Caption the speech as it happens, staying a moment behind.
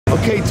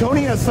Okay,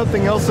 Tony has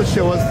something else to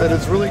show us that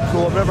is really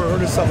cool. I've never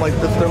heard of something like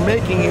this. They're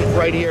making it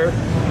right here.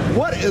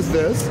 What is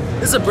this?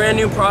 This is a brand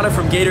new product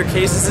from Gator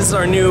Cases. This is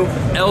our new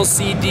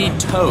LCD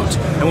tote.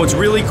 And what's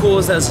really cool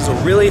is that this is a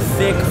really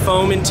thick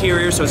foam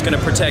interior, so it's going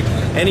to protect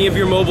any of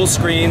your mobile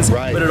screens.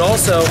 Right. But it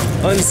also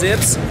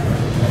unzips,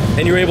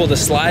 and you're able to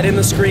slide in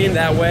the screen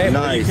that way.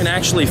 Nice. Or you can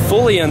actually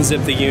fully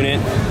unzip the unit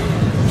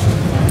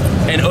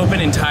and open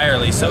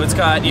entirely. So it's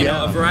got, you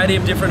know, a variety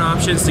of different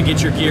options to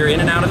get your gear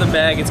in and out of the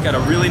bag. It's got a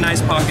really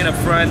nice pocket up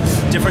front,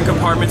 different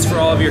compartments for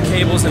all of your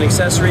cables and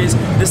accessories.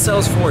 This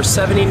sells for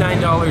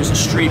 $79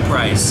 street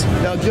price.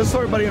 Now, just so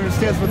everybody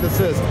understands what this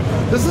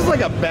is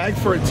like a bag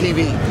for a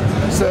TV.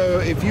 So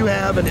if you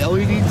have an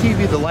LED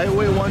TV, the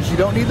lightweight ones, you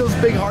don't need those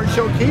big hard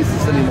shell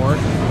cases anymore.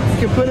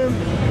 You can put them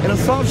in a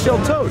soft shell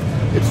tote.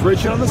 It's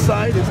rigid on the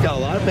side, it's got a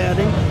lot of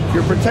padding,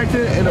 you're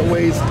protected, and it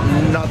weighs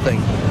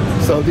nothing.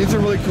 So these are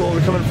really cool.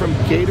 They're coming from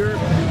Gator.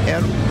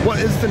 And what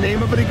is the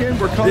name of it again?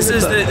 We're calling this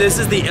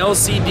is the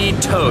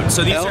LCD tote.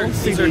 So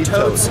these are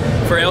totes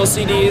for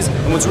LCDs.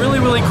 And what's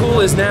really cool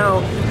is now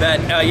that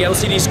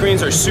LCD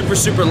screens are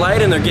super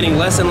light and they're getting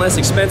less and less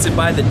expensive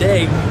by the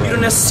day. You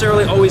don't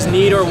necessarily always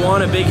need or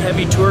want a big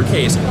heavy tour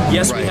case.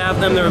 Yes, we have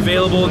them. They're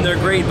available and they're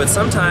great. But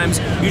sometimes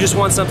you just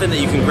want something that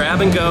you can grab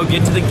and go,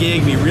 get to the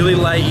gig, be really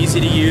light, easy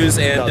to use,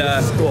 and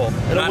this is cool.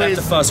 not have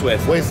to fuss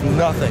with. Weighs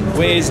nothing.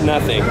 Weighs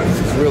nothing. This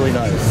is really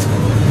nice.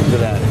 Look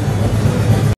at that.